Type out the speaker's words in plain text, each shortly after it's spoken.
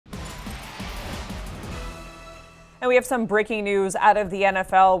And we have some breaking news out of the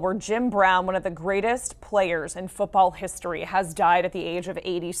NFL where Jim Brown, one of the greatest players in football history, has died at the age of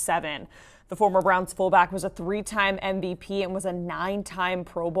 87. The former Browns fullback was a 3-time MVP and was a 9-time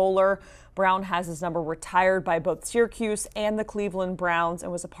Pro Bowler. Brown has his number retired by both Syracuse and the Cleveland Browns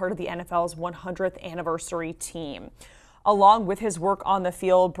and was a part of the NFL's 100th anniversary team. Along with his work on the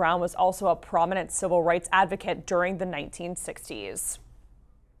field, Brown was also a prominent civil rights advocate during the 1960s.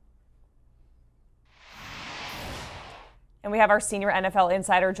 And we have our senior NFL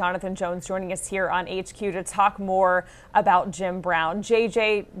insider, Jonathan Jones, joining us here on HQ to talk more about Jim Brown.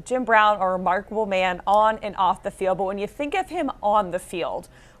 JJ, Jim Brown, a remarkable man on and off the field. But when you think of him on the field,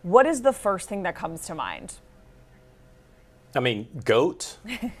 what is the first thing that comes to mind? I mean, GOAT,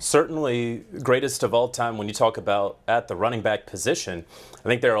 certainly greatest of all time when you talk about at the running back position. I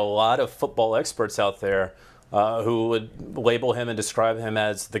think there are a lot of football experts out there who would label him and describe him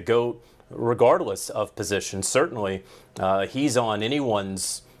as the GOAT, regardless of position. Certainly, he's on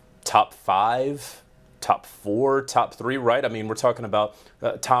anyone's top 5, top 4, top 3, right? I mean, we're talking about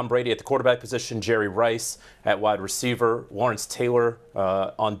Tom Brady at the quarterback position, Jerry Rice at wide receiver, Lawrence Taylor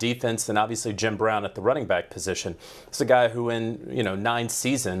on defense, and obviously Jim Brown at the running back position. It's a guy who in 9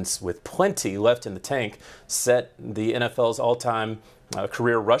 seasons with plenty left in the tank set the NFL's all-time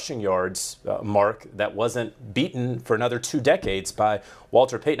career rushing yards mark that wasn't beaten for another 2 decades by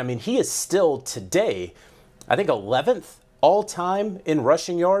Walter Payton. I mean, he is still today, I think, 11th all-time in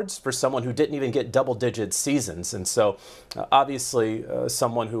rushing yards for someone who didn't even get double-digit seasons. And so, obviously,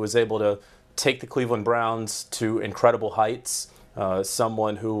 someone who was able to take the Cleveland Browns to incredible heights,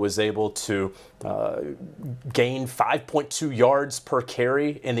 someone who was able to gain 5.2 yards per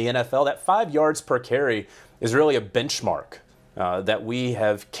carry in the NFL. That 5 yards per carry is really a benchmark that we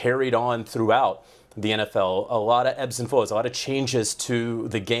have carried on throughout the NFL. A lot of ebbs and flows, a lot of changes to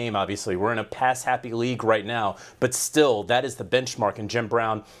the game, obviously. We're in a pass-happy league right now, but still, that is the benchmark, and Jim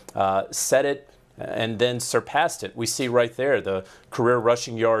Brown set it and then surpassed it. We see right there the career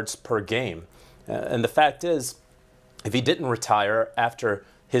rushing yards per game. And the fact is, if he didn't retire after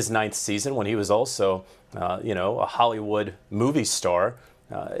his 9th season, when he was also, a Hollywood movie star,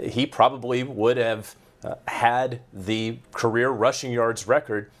 he probably would have had the career rushing yards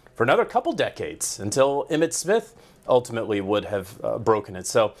record for another couple decades until Emmitt Smith ultimately would have broken it.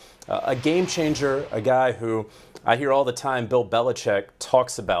 So a game changer, a guy who I hear all the time Bill Belichick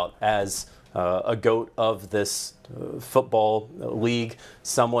talks about as a GOAT of this football league,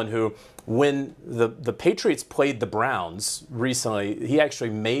 someone who, when the Patriots played the Browns recently, he actually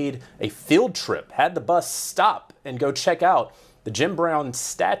made a field trip, had the bus stop and go check out the Jim Brown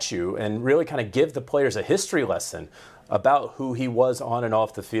statue and really kind of give the players a history lesson about who he was on and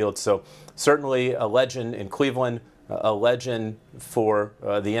off the field. So certainly a legend in Cleveland, a legend for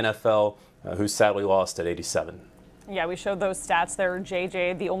the NFL, who sadly lost at 87. Yeah, we showed those stats there,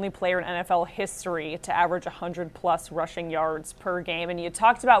 JJ, the only player in NFL history to average 100-plus rushing yards per game. And you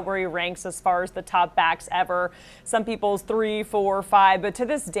talked about where he ranks as far as the top backs ever. Some people's 3, 4, 5. But to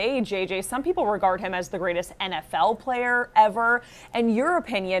this day, JJ, some people regard him as the greatest NFL player ever. In your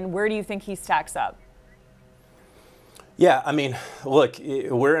opinion, where do you think he stacks up? Yeah, I mean, look,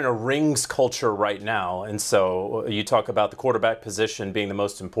 we're in a rings culture right now, and so you talk about the quarterback position being the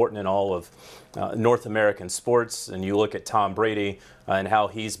most important in all of North American sports, and you look at Tom Brady and how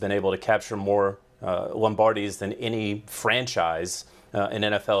he's been able to capture more Lombardis than any franchise in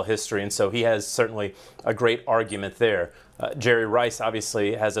NFL history, and so he has certainly a great argument there. Jerry Rice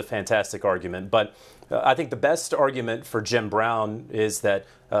obviously has a fantastic argument, but I think the best argument for Jim Brown is that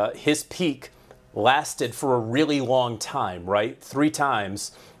his peak lasted for a really long time, right? 3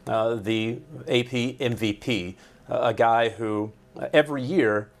 times the AP MVP, a guy who every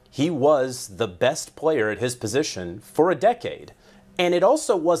year he was the best player at his position for a decade. And it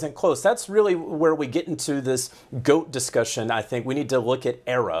also wasn't close. That's really where we get into this GOAT discussion. I think we need to look at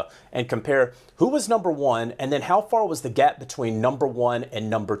era and compare who was number 1 and then how far was the gap between number 1 and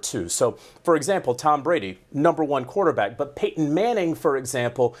number 2. So, for example, Tom Brady, number 1 quarterback, but Peyton Manning, for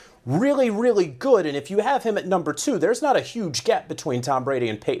example, really, really good. And if you have him at number 2, there's not a huge gap between Tom Brady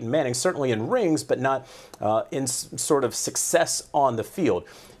and Peyton Manning, certainly in rings, but not in sort of success on the field.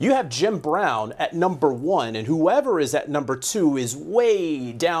 You have Jim Brown at number 1, and whoever is at number 2 is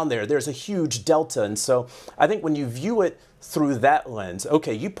way down there. There's a huge delta. And so I think when you view it through that lens,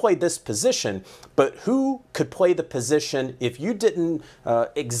 okay, you played this position, but who could play the position if you didn't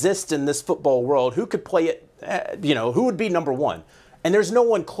exist in this football world? Who could play it, who would be number 1? And there's no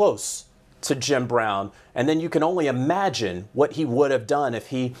one close to Jim Brown. And then you can only imagine what he would have done if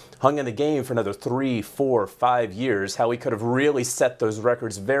he hung in the game for another 3, 4, 5 years, how he could have really set those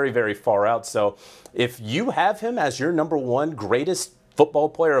records very, very far out. So if you have him as your number one greatest football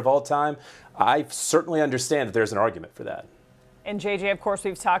player of all time, I certainly understand that there's an argument for that. And JJ, of course,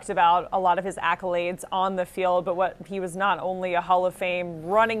 we've talked about a lot of his accolades on the field, but he was not only a Hall of Fame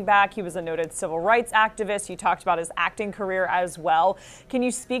running back, he was a noted civil rights activist. You talked about his acting career as well. Can you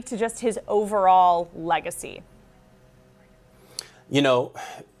speak to just his overall legacy? You know,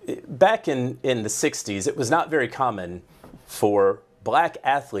 back in the 60s, it was not very common for black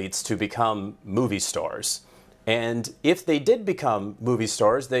athletes to become movie stars. And if they did become movie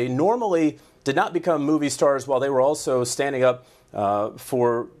stars, they normally did not become movie stars while they were also standing up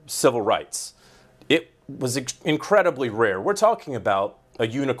for civil rights. It was incredibly rare. We're talking about a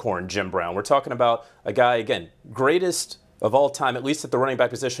unicorn, Jim Brown. We're talking about a guy, again, greatest of all time, at least at the running back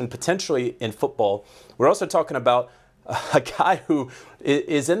position, potentially in football. We're also talking about a guy who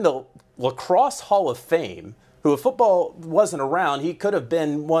is in the Lacrosse Hall of Fame, who if football wasn't around, he could have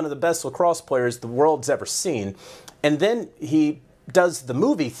been one of the best lacrosse players the world's ever seen. And then he does the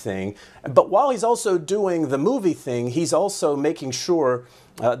movie thing, but while he's also doing the movie thing, he's also making sure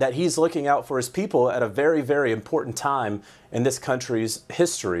that he's looking out for his people at a very, very important time in this country's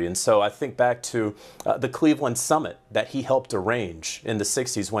history. And so I think back to the Cleveland Summit that he helped arrange in the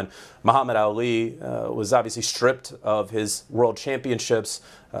 60s when Muhammad Ali was obviously stripped of his world championships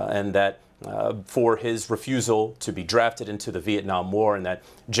and that for his refusal to be drafted into the Vietnam War, and that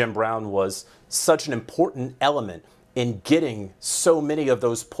Jim Brown was such an important element in getting so many of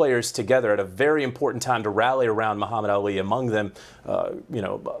those players together at a very important time to rally around Muhammad Ali. Among them,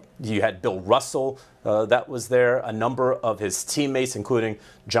 you had Bill Russell that was there, a number of his teammates, including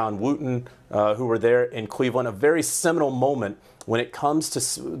John Wooten, who were there in Cleveland. A very seminal moment when it comes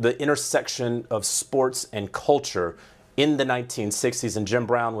to the intersection of sports and culture in the 1960s, and Jim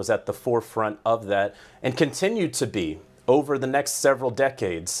Brown was at the forefront of that and continued to be over the next several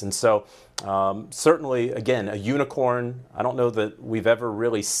decades. And so certainly, again, a unicorn. I don't know that we've ever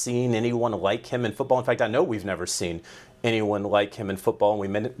really seen anyone like him in football. In fact, I know we've never seen anyone like him in football, and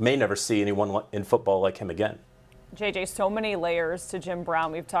we may never see anyone in football like him again. JJ, so many layers to Jim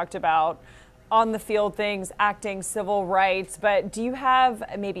Brown. We've talked about on the field things, acting, civil rights, but do you have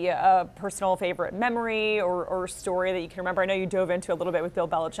maybe a personal favorite memory or story that you can remember? I know you dove into a little bit with Bill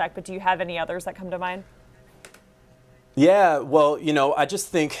Belichick, but do you have any others that come to mind? Yeah, well, I just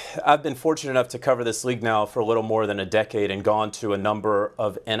think I've been fortunate enough to cover this league now for a little more than a decade and gone to a number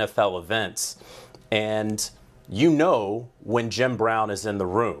of NFL events. And when Jim Brown is in the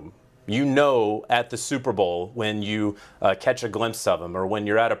room. At the Super Bowl when you catch a glimpse of him, or when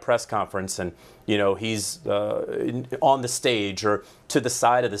you're at a press conference and he's on the stage or to the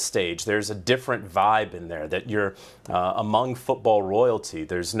side of the stage. There's a different vibe in there that you're among football royalty.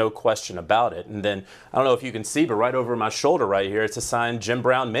 There's no question about it. And then I don't know if you can see, but right over my shoulder right here, it's a signed Jim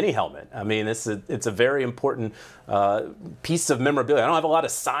Brown mini helmet. I mean, it's a very important piece of memorabilia. I don't have a lot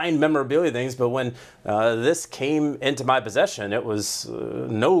of signed memorabilia things, but when this came into my possession, it was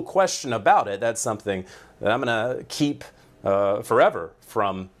no question about it. That's something that I'm going to keep forever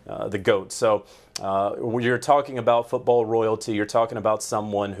from the GOAT. So you're talking about football royalty. You're talking about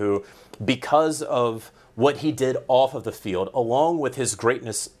someone who, because of what he did off of the field, along with his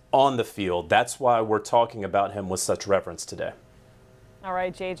greatness on the field, that's why we're talking about him with such reverence today. All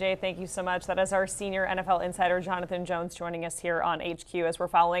right, JJ, thank you so much. That is our senior NFL insider, Jonathan Jones, joining us here on HQ as we're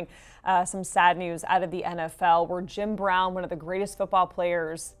following some sad news out of the NFL, where Jim Brown, one of the greatest football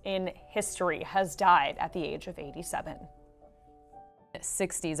players in history, has died at the age of 87.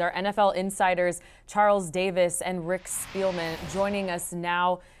 60s. Our NFL insiders, Charles Davis and Rick Spielman, joining us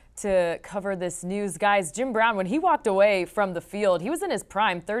now to cover this news. Guys, Jim Brown, when he walked away from the field, he was in his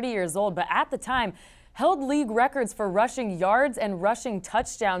prime, 30 years old, but at the time held league records for rushing yards and rushing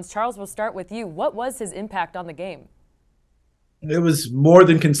touchdowns. Charles, we'll start with you. What was his impact on the game? It was more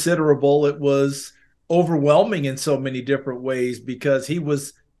than considerable. It was overwhelming in so many different ways because he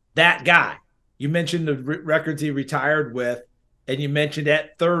was that guy. You mentioned the records he retired with, and you mentioned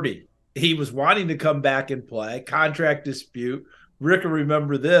at 30, he was wanting to come back and play, contract dispute. Rick will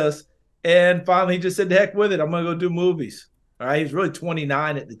remember this. And finally, he just said, the heck with it. I'm going to go do movies. All right. He was really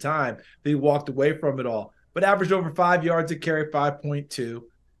 29 at the time. He walked away from it all, but averaged over 5 yards a carry, 5.2.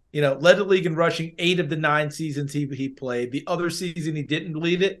 Led the league in rushing 8 of the 9 seasons he played. The other season he didn't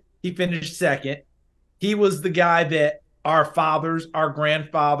lead it. He finished second. He was the guy that our fathers, our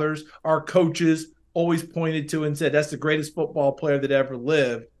grandfathers, our coaches always pointed to and said, that's the greatest football player that ever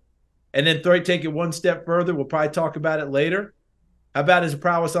lived. And then take it one step further. We'll probably talk about it later. How about his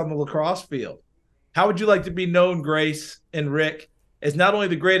prowess on the lacrosse field? How would you like to be known, Grace and Rick, as not only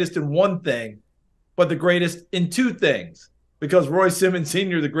the greatest in one thing, but the greatest in two things? Because Roy Simmons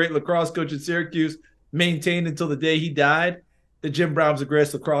Sr., the great lacrosse coach at Syracuse, maintained until the day he died that Jim Brown was the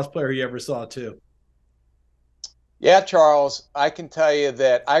greatest lacrosse player he ever saw, too. Yeah, Charles, I can tell you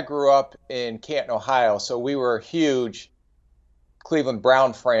that I grew up in Canton, Ohio, so we were huge Cleveland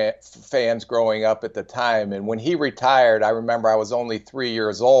Brown fans growing up at the time. And when he retired, I remember I was only 3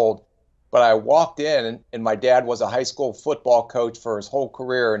 years old, but I walked in and my dad was a high school football coach for his whole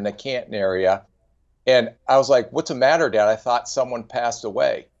career in the Canton area. And I was like, "What's the matter, Dad?" I thought someone passed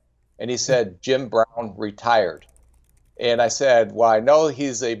away. And he said, "Jim Brown retired." And I said, "Well, I know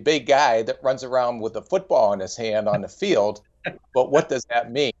he's a big guy that runs around with a football in his hand on the field, but what does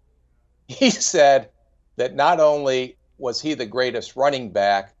that mean?" He said that not only was he the greatest running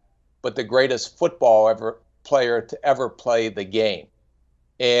back, but the greatest football player to ever play the game.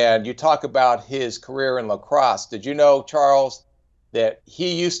 And you talk about his career in lacrosse. Did you know, Charles, that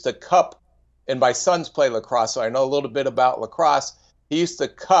he used to cup, and my sons play lacrosse, so I know a little bit about lacrosse. He used to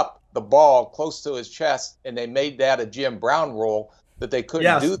cup the ball close to his chest, and they made that a Jim Brown rule that they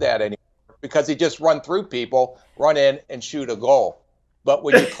couldn't do that anymore because he just run through people, run in, and shoot a goal. But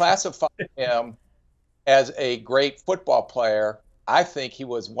when you classify him as a great football player, I think he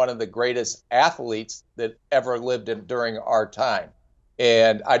was one of the greatest athletes that ever lived during our time.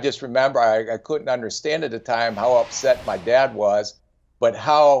 And I just remember I couldn't understand at the time how upset my dad was, but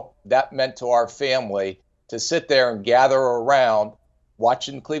how that meant to our family to sit there and gather around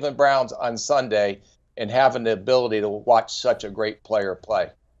watching Cleveland Browns on Sunday and having the ability to watch such a great player play.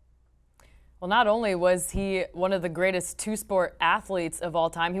 Well, not only was he one of the greatest two-sport athletes of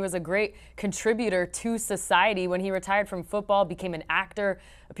all time, he was a great contributor to society. When he retired from football, became an actor,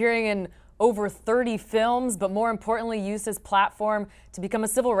 appearing in over 30 films, but more importantly, used his platform to become a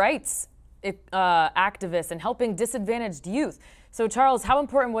civil rights activist and helping disadvantaged youth. So, Charles, how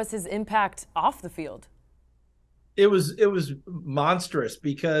important was his impact off the field? It was monstrous,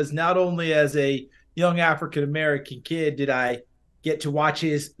 because not only as a young African-American kid did I get to watch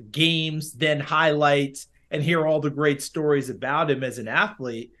his games, then highlights, and hear all the great stories about him as an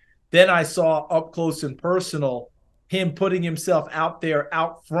athlete, then I saw up close and personal him putting himself out there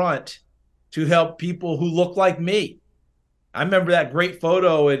out front to help people who look like me. I remember that great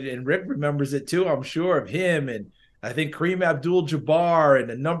photo, and Rick remembers it too, I'm sure, of him and I think Kareem Abdul-Jabbar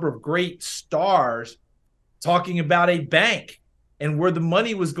and a number of great stars talking about a bank and where the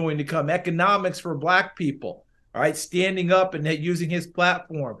money was going to come, economics for Black people, all right, standing up and using his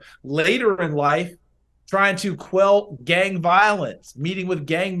platform. Later in life, trying to quell gang violence, meeting with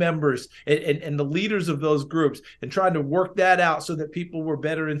gang members and the leaders of those groups and trying to work that out so that people were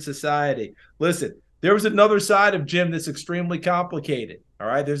better in society. Listen, there was another side of Jim that's extremely complicated, all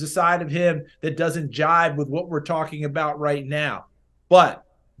right? There's a side of him that doesn't jive with what we're talking about right now. But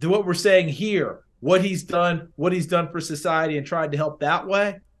what we're saying here, what he's done for society and tried to help that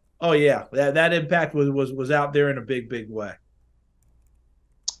way, oh yeah, that impact was out there in a big, big way.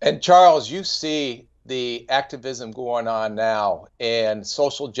 And Charles, you see the activism going on now and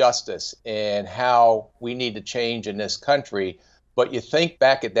social justice and how we need to change in this country. But you think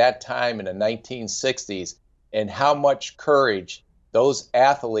back at that time in the 1960s and how much courage those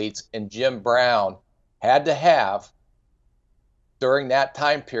athletes and Jim Brown had to have during that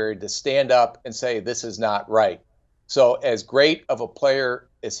time period to stand up and say, this is not right. So as great of a player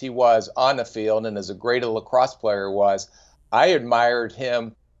as he was on the field and as a great a lacrosse player was, I admired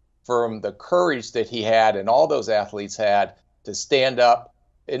him from the courage that he had and all those athletes had to stand up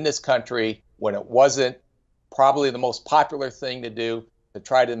in this country when it wasn't probably the most popular thing to do, to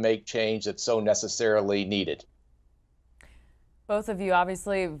try to make change that's so necessarily needed. Both of you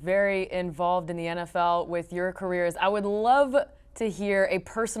obviously very involved in the NFL with your careers. I would love to hear a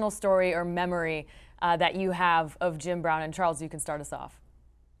personal story or memory that you have of Jim Brown. And Charles, you can start us off.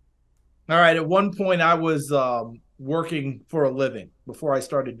 All right. At one point, I was working for a living before I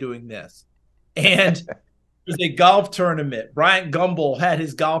started doing this. And it was a golf tournament. Bryant Gumbel had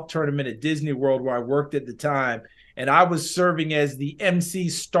his golf tournament at Disney World where I worked at the time. And I was serving as the MC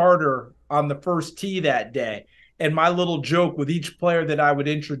starter on the first tee that day. And my little joke with each player that I would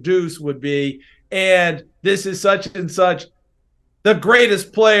introduce would be, and this is such and such, the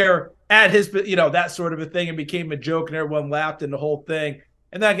greatest player at his, that sort of a thing. It became a joke and everyone laughed and the whole thing.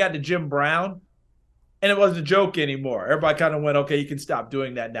 And then I got to Jim Brown and it wasn't a joke anymore. Everybody kind of went, okay, you can stop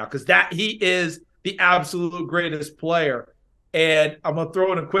doing that now, because he is the absolute greatest player. And I'm going to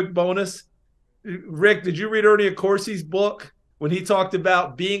throw in a quick bonus. Rick, did you read Ernie Accorsi's book when he talked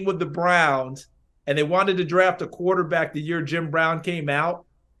about being with the Browns and they wanted to draft a quarterback the year Jim Brown came out,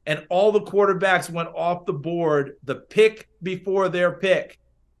 and all the quarterbacks went off the board the pick before their pick.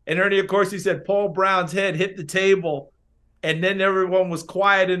 And Ernie, of course, he said Paul Brown's head hit the table, and then everyone was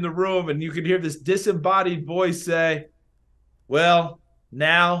quiet in the room, and you could hear this disembodied voice say, well,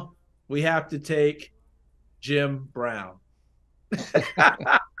 now we have to take Jim Brown.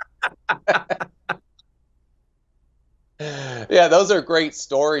 Yeah, those are great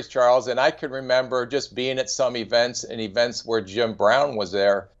stories, Charles. And I can remember just being at some events where Jim Brown was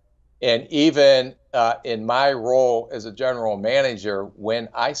there. And even in my role as a general manager, when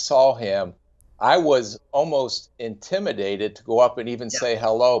I saw him, I was almost intimidated to go up and even say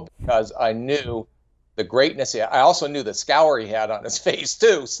hello, because I knew the greatness. I also knew the scour he had on his face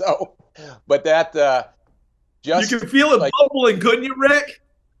too. So, but that just you could feel it bubbling, couldn't you, Rick?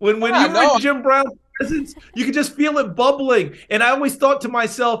 When you were in Jim Brown's presence, you could just feel it bubbling. And I always thought to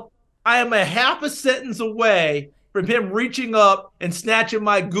myself, I am a half a sentence away from him reaching up and snatching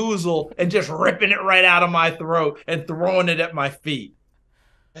my goozle and just ripping it right out of my throat and throwing it at my feet.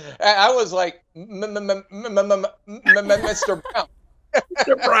 I was like, Mr. Brown.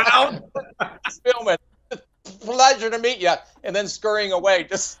 Mr. Brown. Spielman, pleasure to meet you. And then scurrying away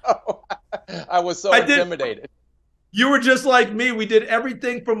just so I was so intimidated. You were just like me. We did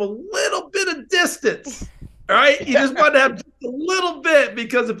everything from a little bit of distance. All right? You just wanted to have just a little bit,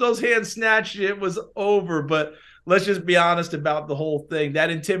 because if those hands snatched you, it was over. But let's just be honest about the whole thing. That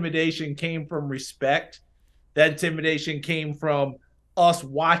intimidation came from respect. That intimidation came from us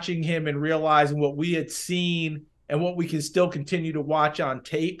watching him and realizing what we had seen and what we can still continue to watch on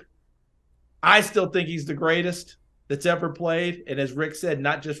tape. I still think he's the greatest that's ever played. And as Rick said,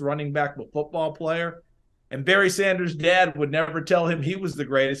 not just running back, but football player. And Barry Sanders' dad would never tell him he was the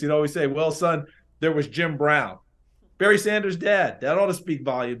greatest. He'd always say, well, son, there was Jim Brown. Barry Sanders' dad. That ought to speak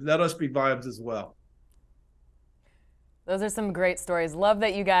volumes. That ought to speak volumes as well. Those are some great stories. Love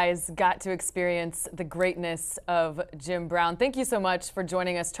that you guys got to experience the greatness of Jim Brown. Thank you so much for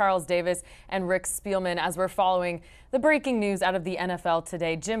joining us, Charles Davis and Rick Spielman, as we're following the breaking news out of the NFL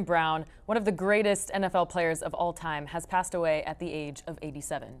today. Jim Brown, one of the greatest NFL players of all time, has passed away at the age of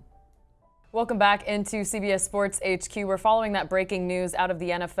 87. Welcome back into CBS Sports HQ. We're following that breaking news out of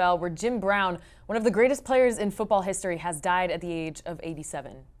the NFL, where Jim Brown, one of the greatest players in football history, has died at the age of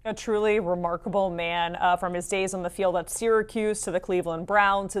 87. A truly remarkable man, from his days on the field at Syracuse to the Cleveland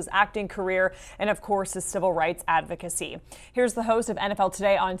Browns, his acting career, and of course his civil rights advocacy. Here's the host of NFL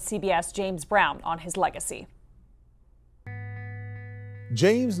Today on CBS, James Brown, on his legacy.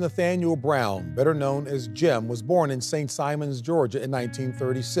 James Nathaniel Brown, better known as Jim, was born in St. Simons, Georgia in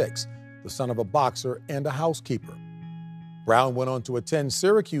 1936. The son of a boxer and a housekeeper. Brown went on to attend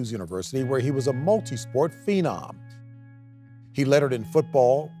Syracuse University, where he was a multi-sport phenom. He lettered in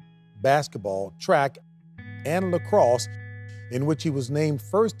football, basketball, track, and lacrosse, in which he was named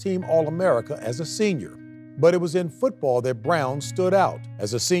first-team All-America as a senior. But it was in football that Brown stood out.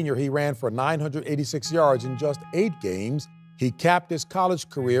 As a senior, he ran for 986 yards in just 8 games. He capped his college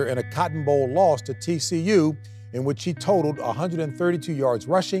career in a Cotton Bowl loss to TCU, in which he totaled 132 yards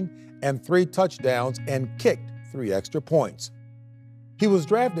rushing and 3 touchdowns and kicked 3 extra points. He was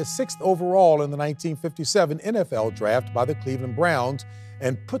drafted 6th overall in the 1957 NFL draft by the Cleveland Browns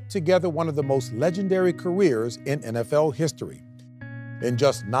and put together one of the most legendary careers in NFL history. In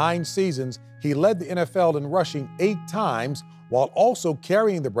just 9 seasons, he led the NFL in rushing 8 times while also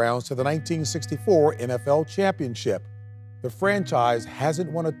carrying the Browns to the 1964 NFL championship. The franchise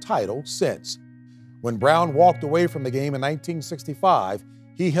hasn't won a title since. When Brown walked away from the game in 1965,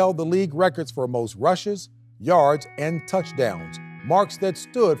 he held the league records for most rushes, yards, and touchdowns, marks that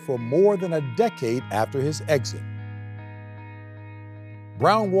stood for more than a decade after his exit.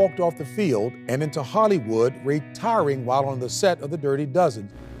 Brown walked off the field and into Hollywood, retiring while on the set of The Dirty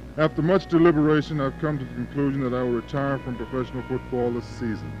Dozen. After much deliberation, I've come to the conclusion that I will retire from professional football this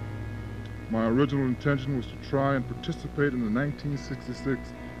season. My original intention was to try and participate in the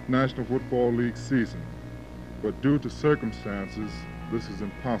 1966 National Football League season, but due to circumstances, this is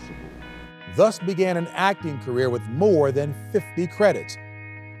impossible. Thus began an acting career with more than 50 credits.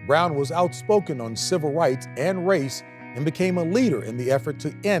 Brown was outspoken on civil rights and race and became a leader in the effort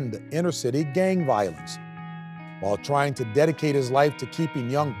to end inner-city gang violence. While trying to dedicate his life to keeping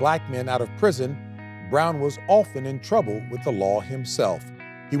young black men out of prison, Brown was often in trouble with the law himself.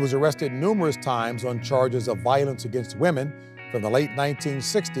 He was arrested numerous times on charges of violence against women from the late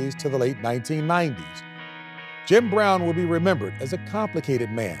 1960s to the late 1990s. Jim Brown will be remembered as a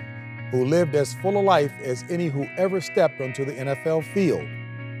complicated man who lived as full a life as any who ever stepped onto the NFL field.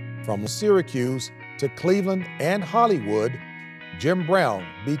 From Syracuse to Cleveland and Hollywood, Jim Brown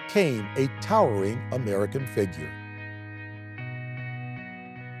became a towering American figure.